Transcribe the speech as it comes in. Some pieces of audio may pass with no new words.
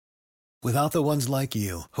Without the ones like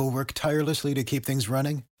you, who work tirelessly to keep things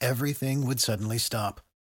running, everything would suddenly stop.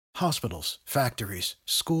 Hospitals, factories,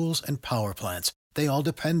 schools, and power plants, they all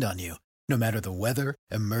depend on you. No matter the weather,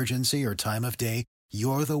 emergency, or time of day,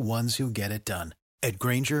 you're the ones who get it done. At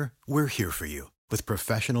Grainger, we're here for you with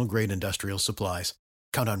professional-grade industrial supplies.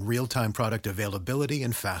 Count on real-time product availability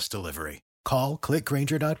and fast delivery. Call,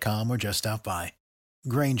 clickgrainger.com, or just stop by.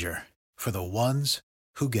 Grainger, for the ones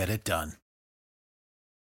who get it done.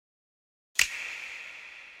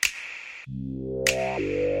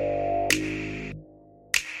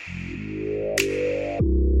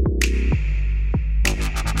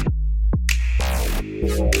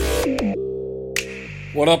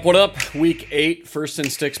 What up, what up? Week 8, First and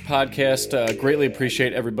Stix podcast. Greatly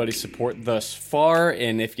appreciate everybody's support thus far.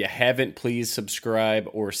 And if you haven't, please subscribe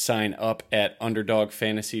or sign up at Underdog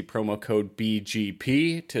Fantasy, promo code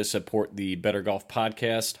BGP, to support the Better Golf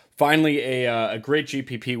podcast. Finally, a great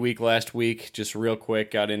GPP week last week. Just real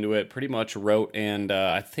quick, got into it, pretty much wrote, and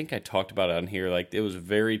I think I talked about it on here. Like, it was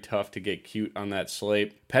very tough to get cute on that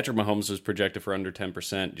slate. Patrick Mahomes was projected for under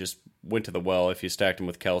 10%. Just went to the well. If you stacked him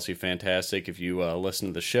with Kelsey, fantastic. If you listen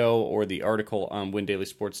to the show or the article on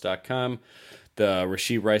WinDailySports.com, the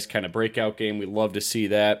Rashee Rice kind of breakout game, we love to see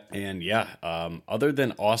that. And yeah, other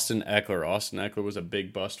than Austin Eckler was a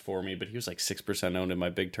big bust for me, but he was like 6% owned in my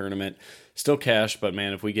big tournament. Still cash, but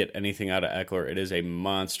man, if we get anything out of Eckler, it is a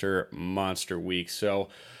monster week. So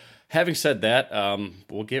having said that,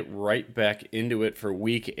 we'll get right back into it for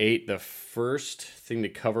week 8. The first thing to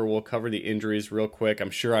cover, we'll cover the injuries real quick. I'm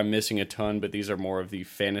sure I'm missing a ton, but these are more of the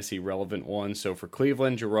fantasy relevant ones. So for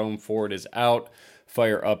Cleveland, Jerome Ford is out.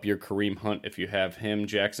 Fire up your Kareem Hunt if you have him.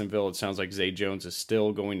 Jacksonville, it sounds like Zay Jones is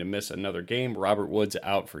still going to miss another game. Robert Woods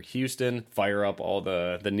out for Houston. Fire up all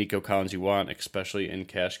the Nico Collins you want, especially in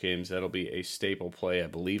cash games. That'll be a staple play, I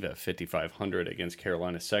believe, at 5,500 against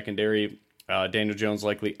Carolina's secondary. Daniel Jones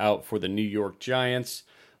likely out for the New York Giants.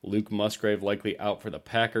 Luke Musgrave likely out for the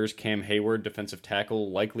Packers. Cam Hayward, defensive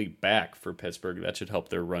tackle, likely back for Pittsburgh. That should help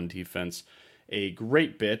their run defense a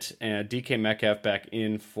great bit. And DK Metcalf back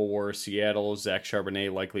in for Seattle. Zach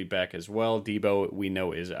Charbonnet likely back as well. Debo, we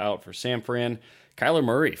know, is out for San Fran. Kyler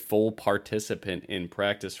Murray, full participant in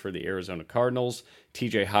practice for the Arizona Cardinals.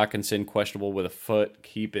 TJ Hawkinson, questionable with a foot.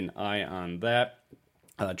 Keep an eye on that.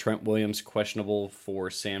 Trent Williams, questionable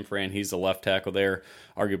for San Fran. He's the left tackle there,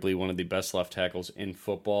 arguably one of the best left tackles in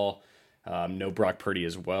football. No Brock Purdy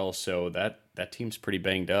as well, so that team's pretty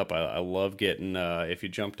banged up. I love getting, if you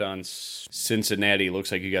jumped on Cincinnati,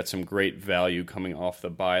 looks like you got some great value coming off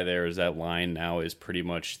the bye there, as that line now is pretty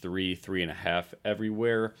much 3.5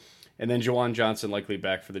 everywhere. And then Juwan Johnson likely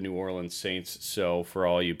back for the New Orleans Saints. So for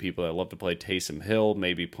all you people that love to play Taysom Hill,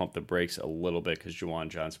 maybe pump the brakes a little bit because Juwan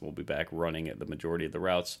Johnson will be back running at the majority of the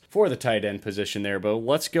routes for the tight end position there. But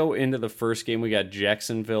let's go into the first game. We got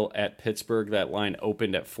Jacksonville at Pittsburgh. That line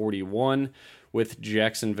opened at 41. With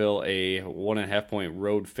Jacksonville a 1.5 point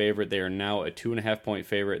road favorite. They are now a 2.5 point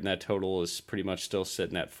favorite, and that total is pretty much still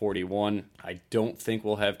sitting at 41. I don't think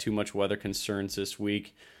we'll have too much weather concerns this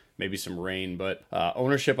week. Maybe some rain, but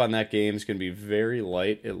ownership on that game is going to be very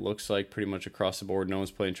light. It looks like pretty much across the board. No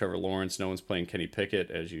one's playing Trevor Lawrence. No one's playing Kenny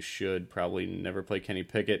Pickett, as you should. Probably never play Kenny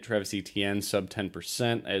Pickett. Travis Etienne, sub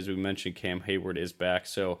 10%. As we mentioned, Cam Hayward is back,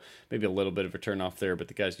 so maybe a little bit of a turn off there, but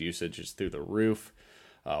the guy's usage is through the roof.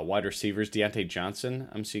 Wide receivers, Deontay Johnson,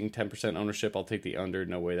 I'm seeing 10% ownership. I'll take the under.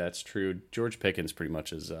 No way that's true. George Pickens pretty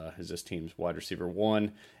much is this team's wide receiver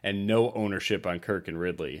 1, and no ownership on Kirk and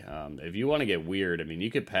Ridley. If you want to get weird, I mean,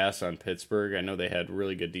 you could pass on Pittsburgh. I know they had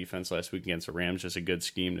really good defense last week against the Rams, just a good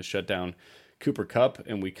scheme to shut down Cooper Kupp,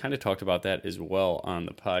 and we kind of talked about that as well on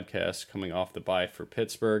the podcast coming off the bye for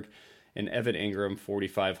Pittsburgh. And Evan Ingram,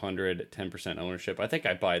 4,500, 10% ownership. I think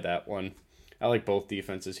I buy that one. I like both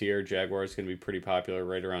defenses here. Jaguars going to be pretty popular,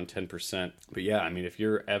 right around 10%. But yeah, I mean, if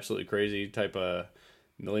you're absolutely crazy type of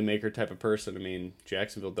milli maker type of person, I mean,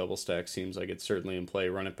 Jacksonville double stack seems like it's certainly in play.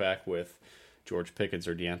 Run it back with George Pickens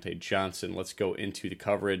or Deontay Johnson. Let's go into the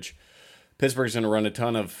coverage. Pittsburgh's going to run a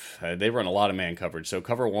ton of, they run a lot of man coverage. So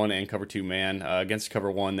cover 1 and cover 2 man. Against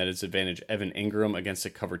cover 1, that is advantage Evan Ingram. Against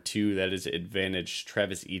the cover 2, that is advantage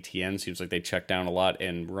Travis Etienne. Seems like they check down a lot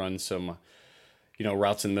and run some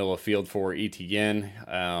routes in the middle of the field for ETN.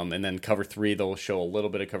 And then cover 3, they'll show a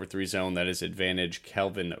little bit of cover 3 zone. That is advantage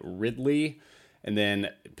Calvin Ridley. And then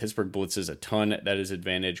Pittsburgh blitzes a ton. That is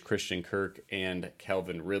advantage Christian Kirk and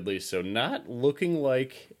Calvin Ridley. So not looking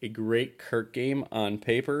like a great Kirk game on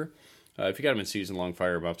paper. If you got him in season long,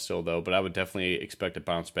 fire him up still, though. But I would definitely expect a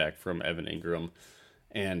bounce back from Evan Ingram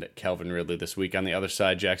and Calvin Ridley this week. On the other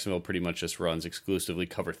side, Jacksonville pretty much just runs exclusively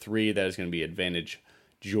cover 3. That is going to be advantage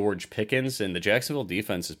George Pickens. And the Jacksonville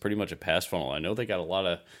defense is pretty much a pass funnel. I know they got a lot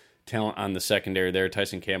of talent on the secondary there.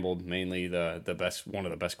 Tyson Campbell, mainly the best, one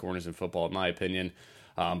of the best corners in football, in my opinion.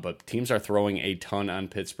 But teams are throwing a ton on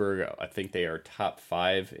Pittsburgh. I think they are top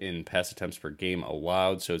 5 in pass attempts per game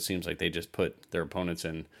allowed. So it seems like they just put their opponents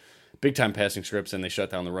in big-time passing scripts, and they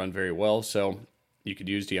shut down the run very well. So you could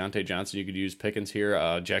use Deontay Johnson. You could use Pickens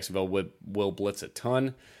here. Jacksonville will blitz a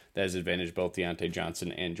ton. That has advantage both Deontay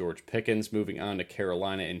Johnson and George Pickens. Moving on to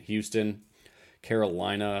Carolina and Houston.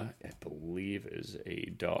 Carolina, I believe, is a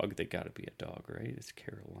dog. They got to be a dog, right? It's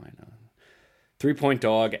Carolina. 3-point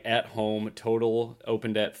dog at home. Total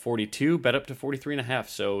opened at 42, bet up to 43.5.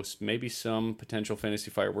 So maybe some potential fantasy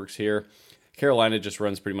fireworks here. Carolina just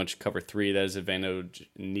runs pretty much cover 3. That is advantage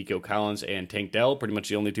Nico Collins and Tank Dell. Pretty much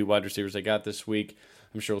the only 2 wide receivers they got this week.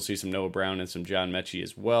 I'm sure we'll see some Noah Brown and some John Mechie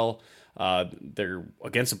as well. They're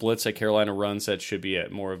against the blitz that Carolina runs. That should be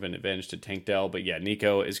more of an advantage to Tank Dell. But yeah,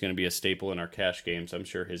 Nico is going to be a staple in our cash games. I'm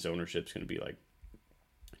sure his ownership is going to be like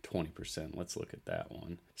 20%. Let's look at that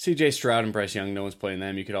one. CJ Stroud and Bryce Young, no one's playing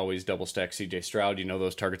them. You could always double stack CJ Stroud. You know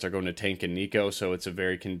those targets are going to Tank and Nico, so it's a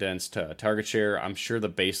very condensed target share. I'm sure the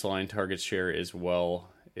baseline target share as well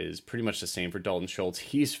is pretty much the same for Dalton Schultz.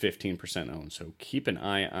 He's 15% owned, so keep an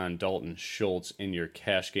eye on Dalton Schultz in your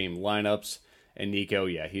cash game lineups. And Nico,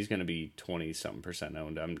 yeah, he's going to be 20-something%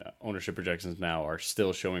 owned. Ownership projections now are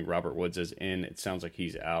still showing Robert Woods as in. It sounds like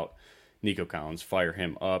he's out. Nico Collins, fire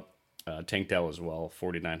him up. Tank Dell as well,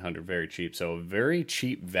 4,900, very cheap. So a very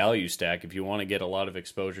cheap value stack if you want to get a lot of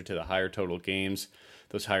exposure to the higher total games,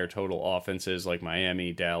 those higher total offenses like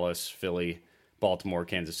Miami, Dallas, Philly, Baltimore,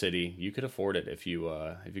 Kansas City. You could afford it if you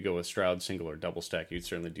go with Stroud single or double stack. You'd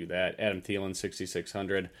certainly do that. Adam Thielen,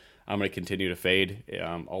 6,600. I'm going to continue to fade.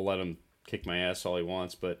 I'll let him kick my ass all he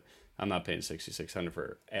wants, but I'm not paying 6,600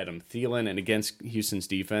 for Adam Thielen. And against Houston's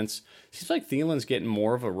defense, seems like Thielen's getting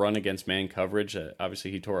more of a run against man coverage. Obviously,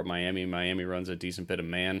 he tore up Miami. Miami runs a decent bit of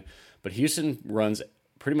man, but Houston runs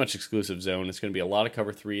pretty much exclusive zone. It's going to be a lot of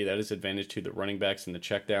cover 3. That is advantage to the running backs in the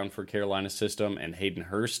check down for Carolina's system, and Hayden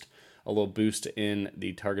Hurst, a little boost in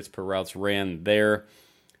the targets per routes ran there.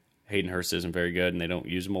 Hayden Hurst isn't very good, and they don't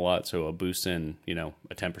use him a lot, so a boost in,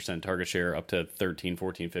 a 10% target share up to 13,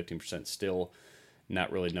 14, 15% still not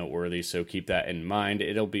really noteworthy, so keep that in mind.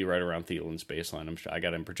 It'll be right around Thielen's baseline. I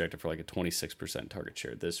got him projected for like a 26% target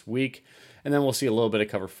share this week. And then we'll see a little bit of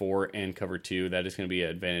cover 4 and cover 2. That is going to be an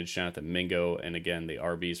advantage Jonathan Mingo, and again, the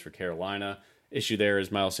RBs for Carolina. Issue there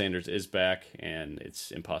is Miles Sanders is back, and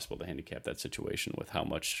it's impossible to handicap that situation with how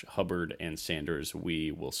much Hubbard and Sanders we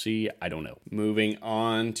will see. I don't know. Moving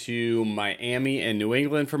on to Miami and New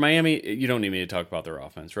England. For Miami, you don't need me to talk about their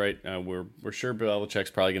offense, right? We're sure Belichick's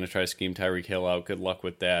probably going to try to scheme Tyreek Hill out. Good luck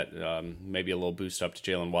with that. Maybe a little boost up to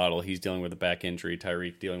Jalen Waddle. He's dealing with a back injury.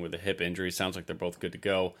 Tyreek dealing with a hip injury. Sounds like they're both good to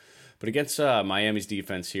go. But against Miami's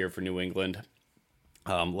defense here for New England,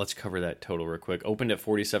 let's cover that total real quick. Opened at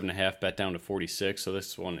 47.5, bet down to 46. So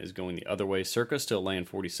this one is going the other way. Circa still laying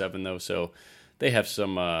 47 though, so they have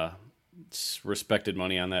some respected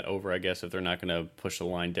money on that over, I guess, if they're not going to push the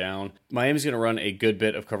line down. Miami's going to run a good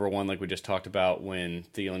bit of cover 1, like we just talked about when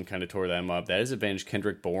Thielen kind of tore them up. That is advantage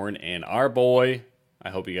Kendrick Bourne, and our boy, I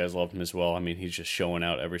hope you guys love him as well. I mean, he's just showing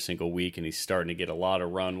out every single week, and he's starting to get a lot of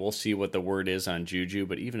run. We'll see what the word is on Juju,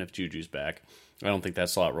 but even if Juju's back, I don't think that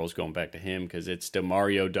slot roll is going back to him because it's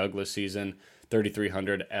DeMario Douglas season,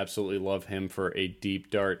 3,300. Absolutely love him for a deep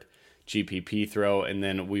dart GPP throw, and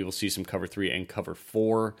then we will see some cover 3 and cover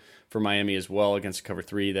 4 for Miami as well. Against cover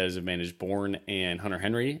 3, that is advantage Bourne and Hunter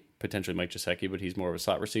Henry, potentially Mike Gesicki, but he's more of a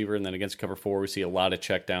slot receiver. And then against cover 4, we see a lot of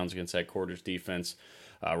checkdowns against that quarters defense.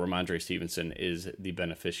 Ramondre Stevenson is the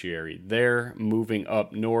beneficiary there. Moving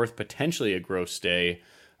up north, potentially a gross stay.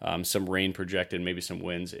 Some rain projected, maybe some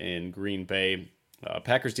winds in Green Bay.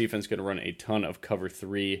 Packers defense going to run a ton of cover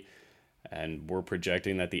 3, and we're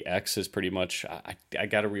projecting that the X is pretty much... I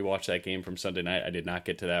got to rewatch that game from Sunday night. I did not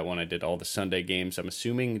get to that one. I did all the Sunday games. I'm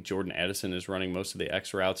assuming Jordan Addison is running most of the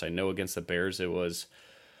X routes. I know against the Bears it was...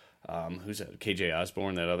 who's that? KJ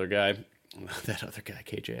Osborne, that other guy. That other guy,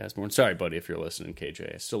 KJ Osborne. Sorry, buddy, if you're listening,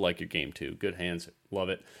 KJ. I still like your game, too. Good hands. Love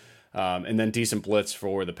it. And then decent blitz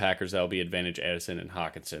for the Packers. That'll be advantage Addison and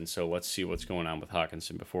Hawkinson. So let's see what's going on with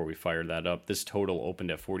Hawkinson before we fire that up. This total opened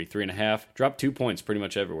at 43.5. Dropped 2 points pretty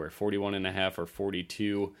much everywhere. 41.5 or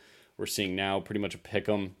 42. We're seeing now pretty much a pick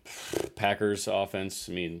 'em. Packers offense,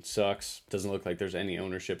 sucks. Doesn't look like there's any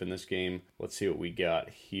ownership in this game. Let's see what we got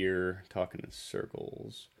here. Talking in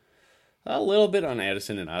circles. A little bit on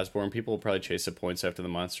Addison and Osborne. People will probably chase the points after the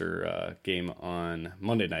monster game on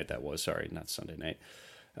Monday night. That was, sorry, not Sunday night.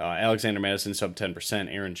 Alexander Madison, sub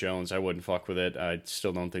 10%. Aaron Jones, I wouldn't fuck with it. I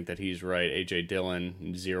still don't think that he's right. A.J.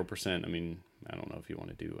 Dillon, 0%. I mean, I don't know if you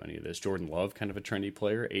want to do any of this. Jordan Love, kind of a trendy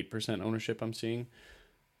player, 8% ownership I'm seeing.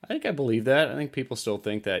 I think I believe that. I think people still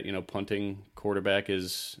think that, punting quarterback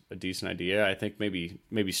is a decent idea. I think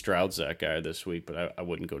maybe Stroud's that guy this week, but I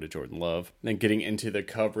wouldn't go to Jordan Love. Then getting into the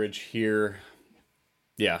coverage here.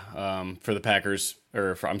 Yeah, for the Packers,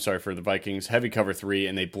 for the Vikings, heavy cover 3,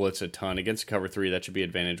 and they blitz a ton. Against cover 3, that should be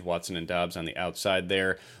advantage Watson and Dobbs on the outside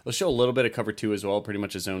there. Let's show a little bit of cover 2 as well, pretty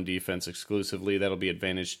much a zone defense exclusively. That'll be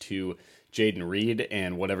advantage to Jaden Reed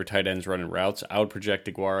and whatever tight ends running routes. I would project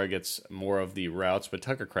DeGuara gets more of the routes, but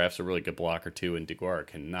Tucker Kraft's a really good blocker too, and DeGuara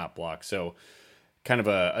cannot block. So kind of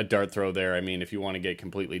a dart throw there. I mean, if you want to get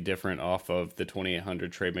completely different off of the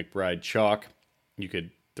 2,800 Trey McBride chalk, you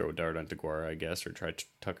could throw a dart on DeGuara, I guess, or try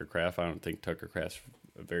Tucker Kraft. I don't think Tucker Kraft's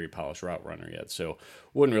a very polished route runner yet, so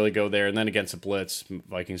wouldn't really go there. And then against the blitz,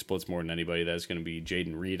 Vikings blitz more than anybody. That's going to be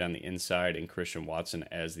Jaden Reed on the inside and Christian Watson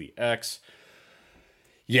as the X.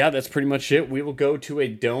 Yeah, that's pretty much it. We will go to a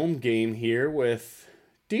dome game here with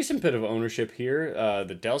decent bit of ownership here.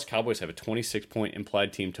 The Dallas Cowboys have a 26-point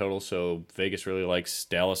implied team total, so Vegas really likes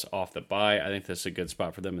Dallas off the bye. I think this is a good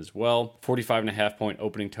spot for them as well. 45.5-point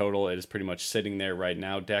opening total. It is pretty much sitting there right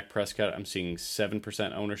now. Dak Prescott, I'm seeing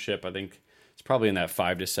 7% ownership. I think it's probably in that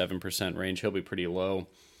 5 to 7% range. He'll be pretty low.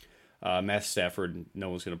 Matt Stafford, no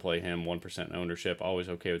one's going to play him. 1% ownership. Always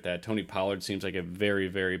okay with that. Tony Pollard seems like a very,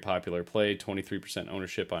 very popular play. 23%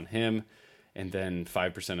 ownership on him. And then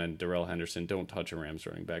 5% on Darrell Henderson. Don't touch a Rams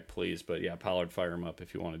running back, please. But yeah, Pollard, fire him up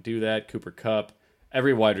if you want to do that. Cooper Kupp.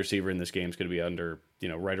 Every wide receiver in this game is going to be under,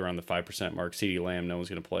 right around the 5% mark. CeeDee Lamb, no one's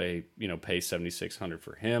going to play, pay $7,600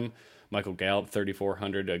 for him. Michael Gallup,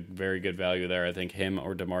 $3,400, a very good value there. I think him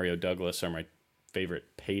or Demario Douglas are my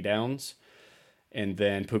favorite pay downs. And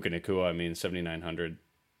then Puka Nacua, $7,900.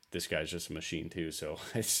 This guy's just a machine too. So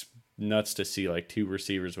it's nuts to see like 2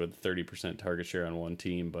 receivers with 30% target share on one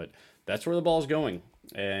team, but that's where the ball's going.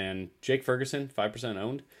 And Jake Ferguson, 5%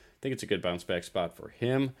 owned. I think it's a good bounce back spot for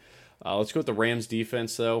him. Let's go with the Rams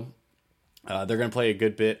defense though. They're going to play a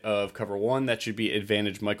good bit of cover 1. That should be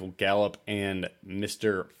advantage Michael Gallup and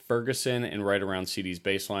Mr. Ferguson, and right around CD's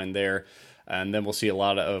baseline there. And then we'll see a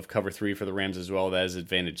lot of cover 3 for the Rams as well. That is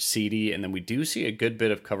advantage CD. And then we do see a good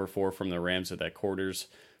bit of cover 4 from the Rams at that quarters.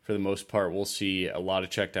 For the most part, we'll see a lot of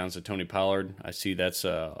checkdowns to Tony Pollard. I see that's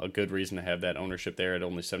a good reason to have that ownership there at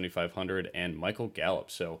only $7,500. And Michael Gallup.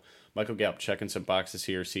 So Michael Gallup checking some boxes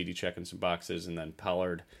here. CD checking some boxes. And then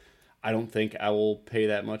Pollard. I don't think I will pay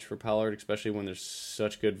that much for Pollard, especially when there's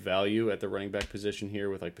such good value at the running back position here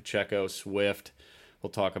with like Pacheco, Swift, we'll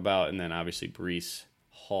talk about, and then obviously Breece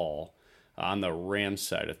Hall. On the Rams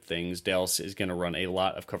side of things, Dallas is going to run a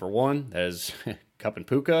lot of cover 1. That is Kupp and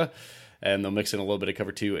Puka. And they'll mix in a little bit of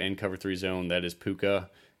cover 2 and cover 3 zone. That is Puka.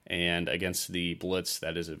 And against the blitz,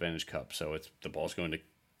 that is advantage Kupp. So it's the ball's going to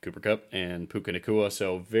Cooper Kupp and Puka Nacua.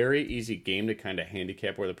 So very easy game to kind of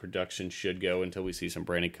handicap where the production should go until we see some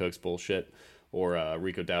Brandon Cooks bullshit or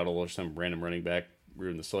Rico Dowdle or some random running back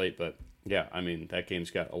ruin the slate. But yeah, that game's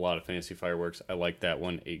got a lot of fantasy fireworks. I like that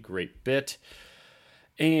one a great bit.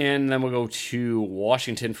 And then we'll go to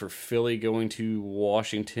Washington for Philly. Going to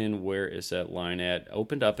Washington, where is that line at?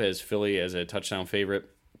 Opened up as Philly as a touchdown favorite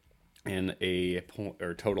and a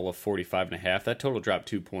total of 45.5. That total dropped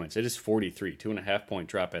 2 points. It is 43, 2.5 point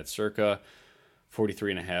drop at Circa,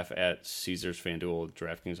 43.5 at Caesars, FanDuel,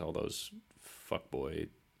 DraftKings, all those fuckboy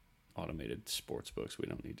automated sports books we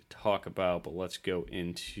don't need to talk about. But let's go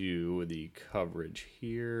into the coverage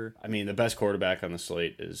here. The best quarterback on the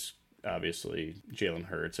slate is obviously Jalen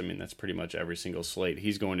Hurts. That's pretty much every single slate.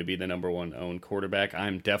 He's going to be the number 1 owned quarterback.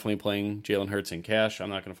 I'm definitely playing Jalen Hurts in cash. I'm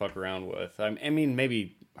not going to fuck around with,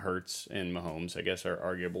 maybe Hurts and Mahomes, I guess, are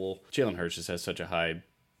arguable. Jalen Hurts just has such a high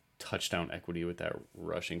touchdown equity with that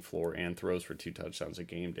rushing floor and throws for 2 touchdowns a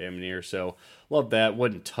game damn near. So love that.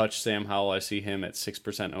 Wouldn't touch Sam Howell. I see him at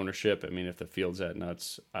 6% ownership. If the field's that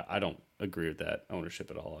nuts, I don't agree with that ownership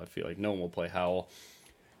at all. I feel like no one will play Howell,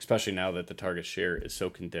 especially now that the target share is so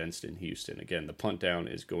condensed in Houston. Again, the punt down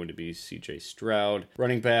is going to be C.J. Stroud.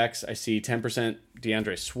 Running backs, I see 10%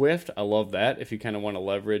 DeAndre Swift. I love that if you kind of want to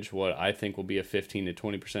leverage what I think will be a 15 to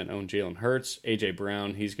 20% owned Jalen Hurts. A.J.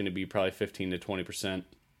 Brown, he's going to be probably 15 to 20%.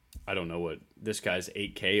 I don't know what. This guy's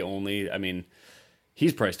 8K only.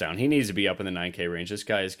 He's priced down. He needs to be up in the 9K range. This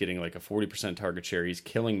guy is getting like a 40% target share. He's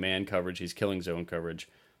killing man coverage. He's killing zone coverage.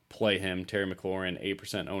 Play him. Terry McLaurin,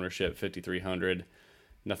 8% ownership, 5,300.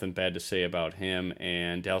 Nothing bad to say about him.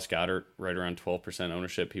 And Dallas Goedert, right around 12%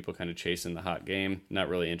 ownership. People kind of chasing the hot game. Not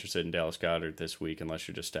really interested in Dallas Goedert this week unless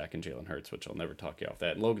you're just stacking Jalen Hurts, which I'll never talk you off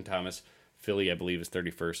that. And Logan Thomas, Philly, I believe, is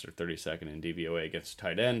 31st or 32nd in DVOA against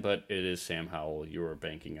tight end, but it is Sam Howell you are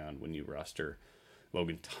banking on when you roster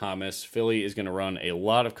Logan Thomas. Philly is going to run a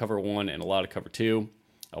lot of cover 1 and a lot of cover 2.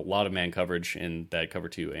 A lot of man coverage, and that cover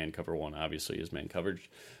 2 and cover 1 obviously is man coverage.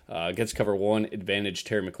 Against cover 1, advantage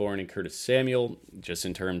Terry McLaurin and Curtis Samuel, just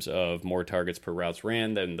in terms of more targets per routes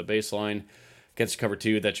ran than the baseline. Against cover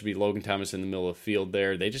 2, that should be Logan Thomas in the middle of the field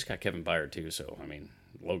there. They just got Kevin Byard too, so, I mean,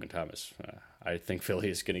 Logan Thomas, I think Philly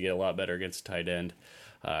is going to get a lot better against tight end.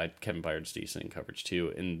 Kevin Byard's decent in coverage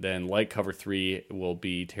too. And then light cover 3 will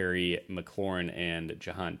be Terry McLaurin and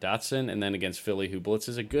Jahan Dotson. And then against Philly, who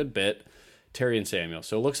blitzes a good bit, Terry and Samuel.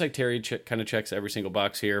 So it looks like Terry kind of checks every single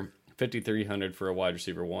box here. 5,300 for a wide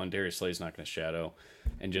receiver 1. Darius Slay's not going to shadow.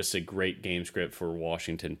 And just a great game script for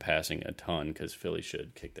Washington passing a ton because Philly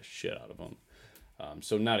should kick the shit out of them.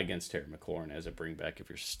 So not against Terry McLaurin as a bring back if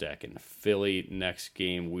you're stacking Philly. Next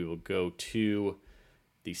game, we will go to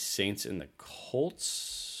the Saints and the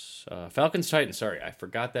Colts. Falcons-Titans, sorry, I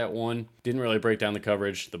forgot that one. Didn't really break down the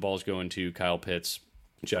coverage. The ball's going to Kyle Pitts,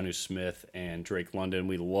 Jonnu Smith, and Drake London.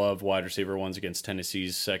 We love wide receiver 1s against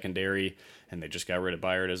Tennessee's secondary, and they just got rid of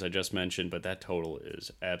Byard, as I just mentioned, but that total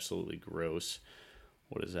is absolutely gross.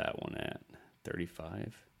 What is that one at?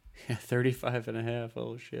 35? Yeah, 35.5.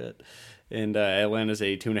 Oh, shit. And Atlanta's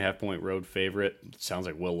a 2.5-point road favorite. Sounds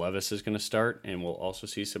like Will Levis is going to start, and we'll also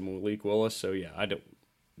see some Malik Willis. So, yeah,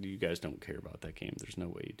 you guys don't care about that game. There's no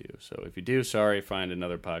way you do. So, if you do, sorry, find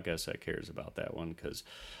another podcast that cares about that one, because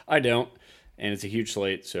I don't. And it's a huge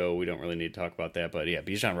slate, so we don't really need to talk about that. But, yeah,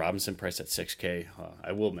 Bijan Robinson priced at $6K.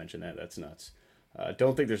 I will mention that. That's nuts.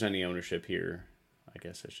 Don't think there's any ownership here. I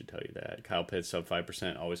guess I should tell you that. Kyle Pitts, sub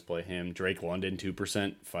 5%. Always play him. Drake London,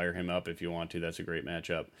 2%. Fire him up if you want to. That's a great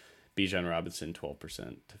matchup. Bijan Robinson,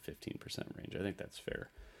 12% to 15% range. I think that's fair.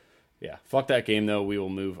 Yeah, fuck that game, though. We will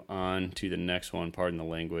move on to the next one. Pardon the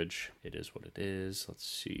language. It is what it is. Let's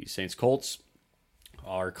see. Saints-Colts.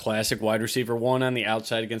 Our classic wide receiver 1 on the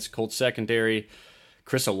outside against Colts secondary.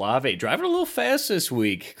 Chris Olave driving a little fast this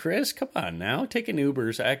week. Chris, come on now. Taking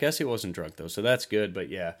Ubers. I guess he wasn't drunk, though, so that's good. But,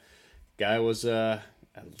 yeah, guy was, I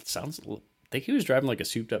think he was driving like a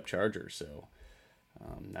souped-up Charger, so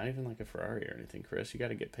not even like a Ferrari or anything, Chris. You got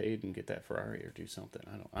to get paid and get that Ferrari or do something.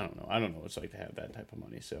 I don't know. I don't know what it's like to have that type of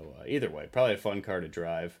money. So, either way, probably a fun car to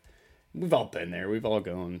drive. We've all been there. We've all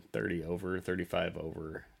gone 30 over, 35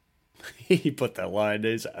 over. He put that line.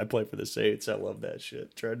 I play for the Saints. I love that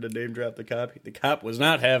shit. Tried to name drop the cop. The cop was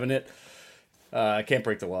not having it. I can't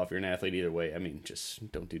break the law if you're an athlete either way. I mean,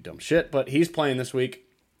 just don't do dumb shit. But he's playing this week.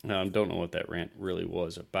 Don't know what that rant really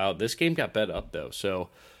was about. This game got bet up, though. So,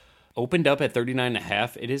 opened up at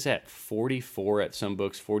 39.5. It is at 44 at some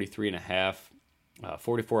books, 43.5.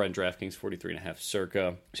 44 on DraftKings, 43.5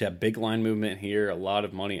 circa. So, yeah, big line movement here. A lot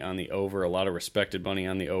of money on the over. A lot of respected money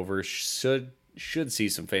on the over. Should see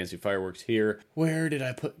some fancy fireworks here. Where did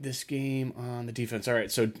I put this game on the defense? All right,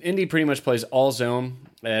 so Indy pretty much plays all zone.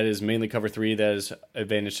 That is mainly cover 3. That is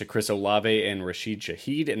advantage to Chris Olave and Rashid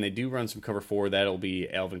Shaheed, and they do run some cover 4. That'll be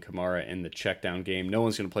Alvin Kamara in the check down game. No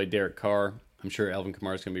one's going to play Derek Carr. I'm sure Alvin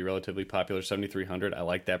Kamara is going to be relatively popular, 7,300. I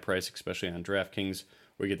like that price, especially on DraftKings,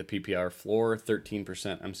 where you get the PPR floor.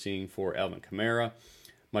 13% I'm seeing for Alvin Kamara.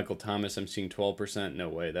 Michael Thomas, I'm seeing 12%. No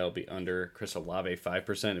way. That'll be under. Chris Olave,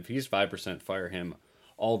 5%. If he's 5%, fire him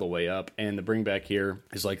all the way up. And the bring back here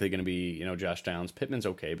is likely going to be, Josh Downs. Pittman's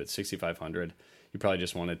okay, but 6,500. You probably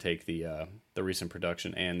just want to take the recent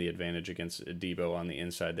production and the advantage against Debo on the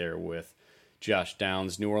inside there with Josh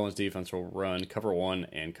Downs. New Orleans defense will run cover 1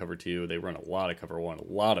 and cover 2. They run a lot of cover 1, a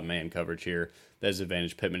lot of man coverage here. That is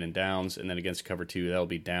advantage Pittman and Downs. And then against cover 2, that'll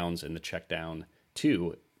be Downs in the check down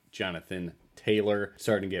to Jonathan Taylor.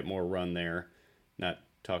 Starting to get more run there. Not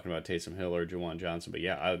talking about Taysom Hill or Juwan Johnson, but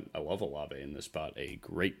yeah, I love Olave in this spot a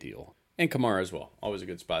great deal. And Kamara as well. Always a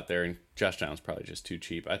good spot there. And Josh Downs probably just too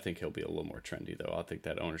cheap. I think he'll be a little more trendy, though. I think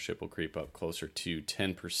that ownership will creep up closer to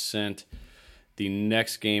 10%. The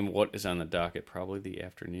next game, what is on the docket? Probably the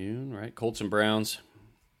afternoon, right? Colts and Browns.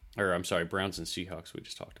 Browns and Seahawks. We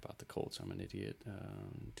just talked about the Colts. I'm an idiot.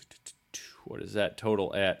 What is that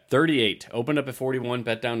total at? 38. Opened up at 41,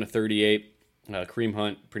 bet down to 38. Kareem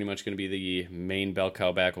Hunt pretty much going to be the main bell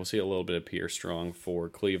cow back. We'll see a little bit of Pierre Strong for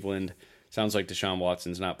Cleveland. Sounds like Deshaun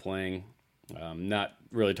Watson's not playing. Not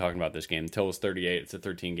really talking about this game. The total is 38. It's a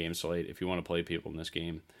 13-game slate. If you want to play people in this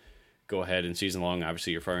game, go ahead and season long.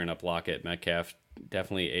 Obviously, you're firing up Lockett, Metcalf.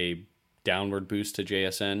 Definitely a downward boost to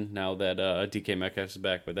JSN now that DK Metcalf is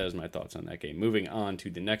back, but that is my thoughts on that game. Moving on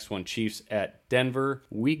to the next one, Chiefs at Denver.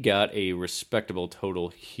 We got a respectable total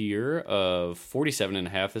here of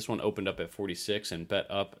 47.5. This one opened up at 46 and bet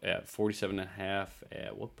up at 47.5.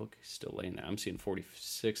 At what book is still laying that? I'm seeing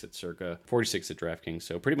 46 at Circa, 46 at DraftKings,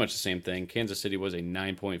 so pretty much the same thing. Kansas City was a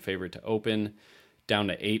 9-point favorite to open, down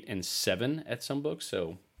to 8 and 7 at some books,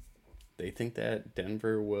 so they think that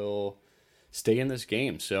Denver will stay in this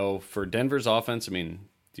game. So for Denver's offense, I mean,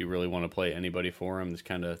 do you really want to play anybody for them? It's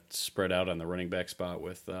kind of spread out on the running back spot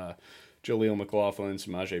with Jaleel McLaughlin,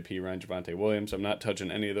 Samaje Perine, Javonte Williams. I'm not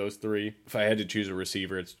touching any of those three. If I had to choose a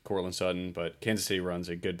receiver, it's Courtland Sutton, but Kansas City runs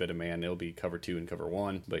a good bit of man. It'll be cover 2 and cover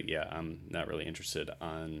 1. But yeah, I'm not really interested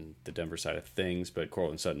on the Denver side of things, but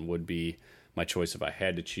Courtland Sutton would be my choice if I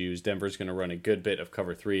had to choose. Denver's going to run a good bit of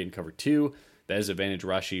cover 3 and cover 2. That is advantage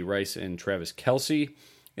Rashee Rice and Travis Kelce,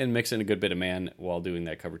 and mix in a good bit of man while doing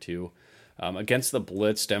that cover 2. Against the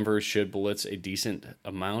blitz, Denver should blitz a decent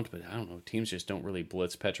amount, but I don't know, teams just don't really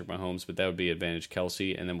blitz Patrick Mahomes, but that would be advantage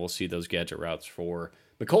Kelce, and then we'll see those gadget routes for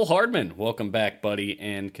Mecole Hardman. Welcome back, buddy,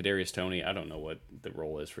 and Kadarius Toney. I don't know what the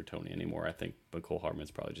role is for Toney anymore. I think Mecole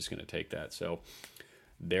Hardman's probably just going to take that, so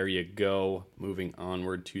there you go. Moving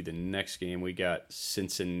onward to the next game, we got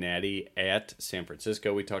Cincinnati at San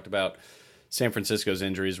Francisco. We talked about San Francisco's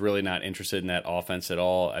injuries, really not interested in that offense at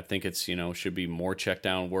all. I think it's, should be more check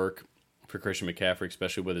down work for Christian McCaffrey,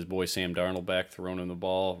 especially with his boy Sam Darnold back, throwing him the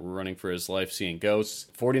ball, running for his life, seeing ghosts.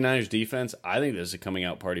 49ers defense, I think this is a coming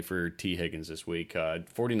out party for T. Higgins this week.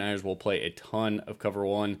 49ers will play a ton of cover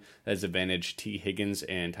 1. That's advantage T. Higgins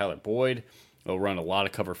and Tyler Boyd. They'll run a lot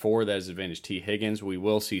of cover 4. That is advantage T. Higgins. We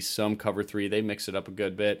will see some cover 3. They mix it up a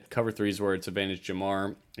good bit. Cover 3 is where it's advantage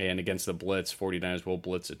Jamar. And against the blitz, 49ers will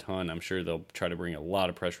blitz a ton. I'm sure they'll try to bring a lot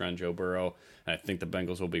of pressure on Joe Burrow. And I think the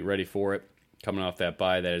Bengals will be ready for it. Coming off that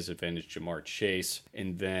bye, that is advantage Jamar Chase.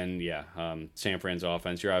 And then, San Fran's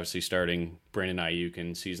offense. You're obviously starting Brandon Ayuk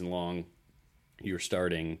and season long. You're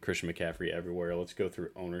starting Christian McCaffrey everywhere. Let's go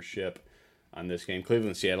through ownership on this game.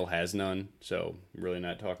 Cleveland Seattle has none, so really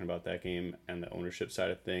not talking about that game and the ownership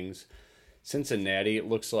side of things. Cincinnati, it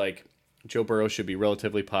looks like Joe Burrow should be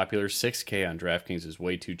relatively popular. $6K on DraftKings is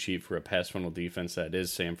way too cheap for a pass funnel defense that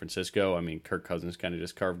is San Francisco. I mean, Kirk Cousins kind of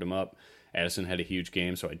just carved him up. Addison had a huge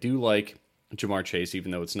game, so I do like Jamar Chase,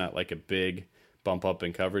 even though it's not like a big bump up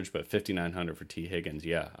in coverage, but $5,900 for T. Higgins.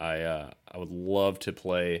 Yeah, I would love to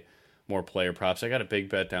play more player props. I got a big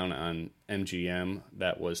bet down on MGM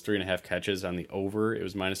that was 3.5 catches on the over. It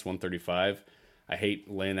was minus 135. I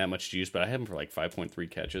hate laying that much juice, but I had him for like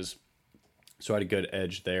 5.3 catches. So I had a good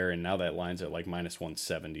edge there, and now that line's at like minus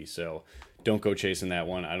 170. So don't go chasing that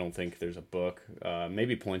one. I don't think there's a book.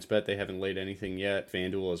 Maybe PointsBet, they haven't laid anything yet.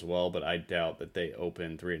 FanDuel as well, but I doubt that they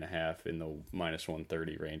open 3.5 in the minus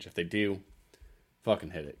 130 range. If they do,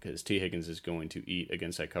 fucking hit it, because T. Higgins is going to eat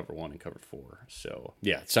against that cover 1 and cover 4. So,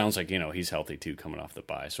 yeah, it sounds like, he's healthy, too, coming off the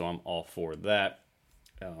bye. So I'm all for that.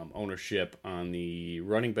 Ownership on the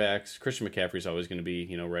running backs. Christian McCaffrey is always going to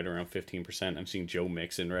be, right around 15%. I'm seeing Joe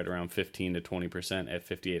Mixon right around 15 to 20% at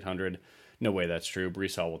 5,800. No way that's true.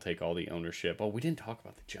 Brees Hall will take all the ownership. Oh, we didn't talk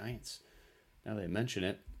about the Giants. Now that I mention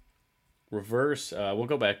it. Reverse. We'll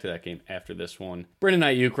go back to that game after this one. Brandon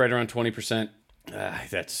Ayuk right around 20%.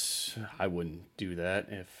 I wouldn't do that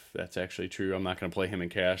if that's actually true. I'm not going to play him in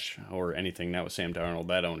cash or anything. That with Sam Darnold,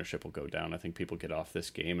 that ownership will go down. I think people get off this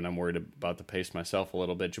game, and I'm worried about the pace myself a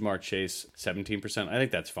little bit. Jamar Chase, 17%. I think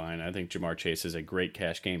that's fine. I think Jamar Chase is a great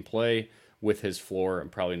cash game play with his floor. I'm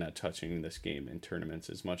probably not touching this game in tournaments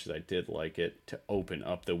as much as I did like it to open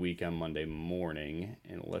up the week on Monday morning.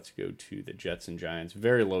 And let's go to the Jets and Giants.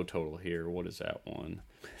 Very low total here. What is that one?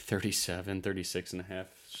 37, 36.5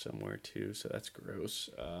 somewhere too. So that's gross.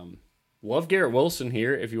 Love Garrett Wilson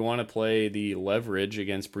here. If you want to play the leverage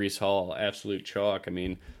against Brees Hall, absolute chalk. I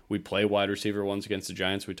mean, we play wide receiver ones against the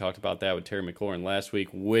Giants. We talked about that with Terry McLaurin last week.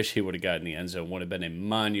 Wish he would have gotten the end zone. Would have been a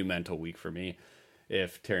monumental week for me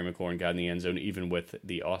if Terry McLaurin got in the end zone, even with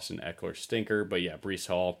the Austin Eckler stinker. But yeah, Brees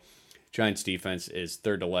Hall, Giants defense is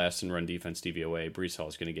third to last in run defense DVOA. Brees Hall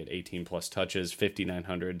is going to get 18 plus touches,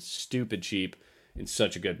 5,900, stupid cheap. In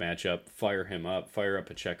such a good matchup. Fire him up. Fire up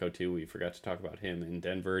Pacheco, too. We forgot to talk about him in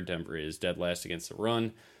Denver. Denver is dead last against the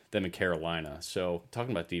run. Them in Carolina. So,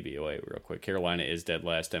 talking about DVOA real quick. Carolina is dead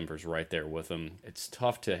last. Denver's right there with them. It's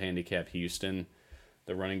tough to handicap Houston,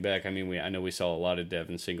 the running back. I mean, I know we saw a lot of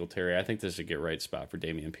Devin Singletary. I think this is a get-right spot for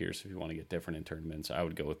Dameon Pierce if you want to get different in tournaments. I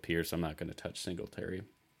would go with Pierce. I'm not going to touch Singletary.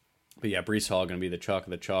 But yeah, Brees Hall going to be the chalk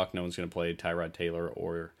of the chalk. No one's going to play Tyrod Taylor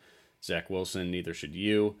or Zach Wilson. Neither should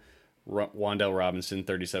you. Wan'Dale Robinson,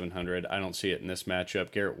 3,700. I don't see it in this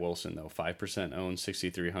matchup. Garrett Wilson, though, 5% owned,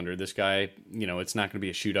 6,300. This guy, it's not going to be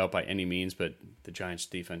a shootout by any means, but the Giants'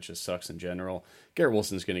 defense just sucks in general. Garrett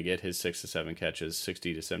Wilson's going to get his 6 to 7 catches,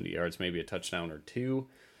 60 to 70 yards, maybe a touchdown or two.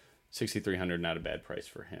 6,300, not a bad price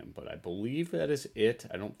for him. But I believe that is it.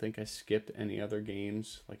 I don't think I skipped any other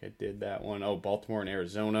games like I did that one. Oh, Baltimore and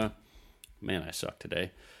Arizona. Man, I suck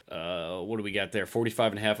today. What do we got there?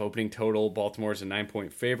 45.5 opening total. Baltimore's a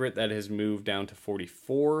 9-point favorite. That has moved down to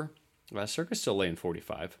 44. Circa's still laying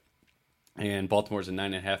 45. And Baltimore's a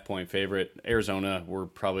 9.5-point favorite. Arizona, we're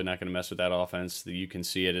probably not going to mess with that offense. You can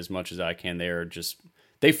see it as much as I can.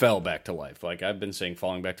 They fell back to life. Like I've been saying,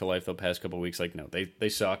 falling back to life the past couple of weeks. Like, no, they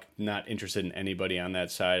suck. Not interested in anybody on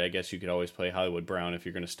that side. I guess you could always play Hollywood Brown if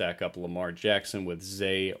you're going to stack up Lamar Jackson with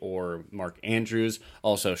Zay or Mark Andrews.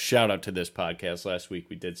 Also, shout out to this podcast. Last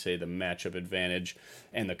week we did say the matchup advantage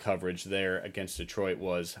and the coverage there against Detroit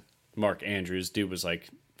was Mark Andrews. Dude was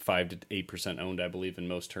like 5 to 8% owned, I believe, in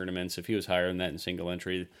most tournaments. If he was higher than that in single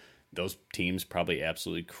entry, those teams probably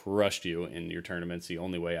absolutely crushed you in your tournaments. The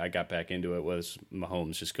only way I got back into it was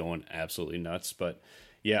Mahomes just going absolutely nuts. But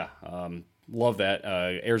yeah, love that.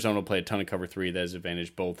 Arizona will play a ton of cover 3. That has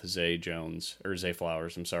advantaged both Zay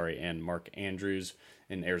Flowers, and Mark Andrews.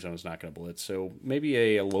 And Arizona's not going to blitz. So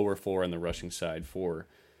maybe a lower floor on the rushing side for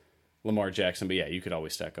Lamar Jackson. But yeah, you could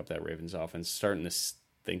always stack up that Ravens offense. Starting to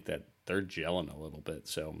think that they're gelling a little bit.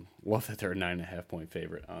 So love that they're a 9.5-point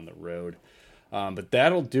favorite on the road. But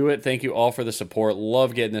that'll do it. Thank you all for the support.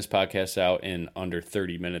 Love getting this podcast out in under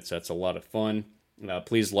 30 minutes. That's a lot of fun.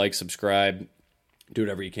 Please like, subscribe, do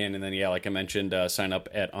whatever you can. And then, like I mentioned, sign up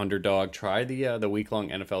at Underdog. Try the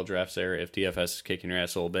week-long NFL drafts there if DFS is kicking your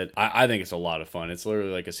ass a little bit. I think it's a lot of fun. It's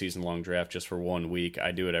literally like a season-long draft just for 1 week.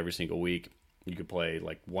 I do it every single week. You could play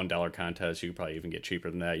like $1 contests. You could probably even get cheaper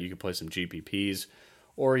than that. You could play some GPPs.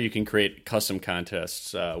 Or you can create custom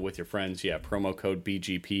contests with your friends. Yeah, promo code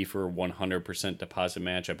BGP for 100% deposit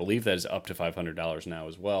match. I believe that is up to $500 now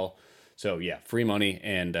as well. So yeah, free money,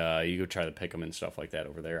 and you go try to pick them and stuff like that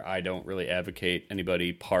over there. I don't really advocate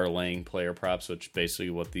anybody parlaying player props, which is basically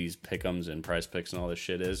what these pick'ems and price picks and all this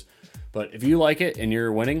shit is. But if you like it and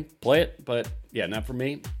you're winning, play it. But yeah, not for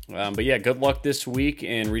me. But yeah, good luck this week,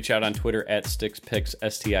 and reach out on Twitter at StixPicks,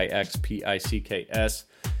 STIXPICKS.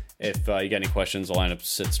 If you got any questions, the lineup,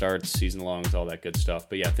 sit starts, season longs, all that good stuff.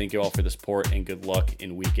 But yeah, thank you all for the support and good luck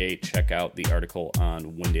in week 8. Check out the article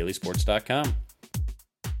on WinDailySports.com.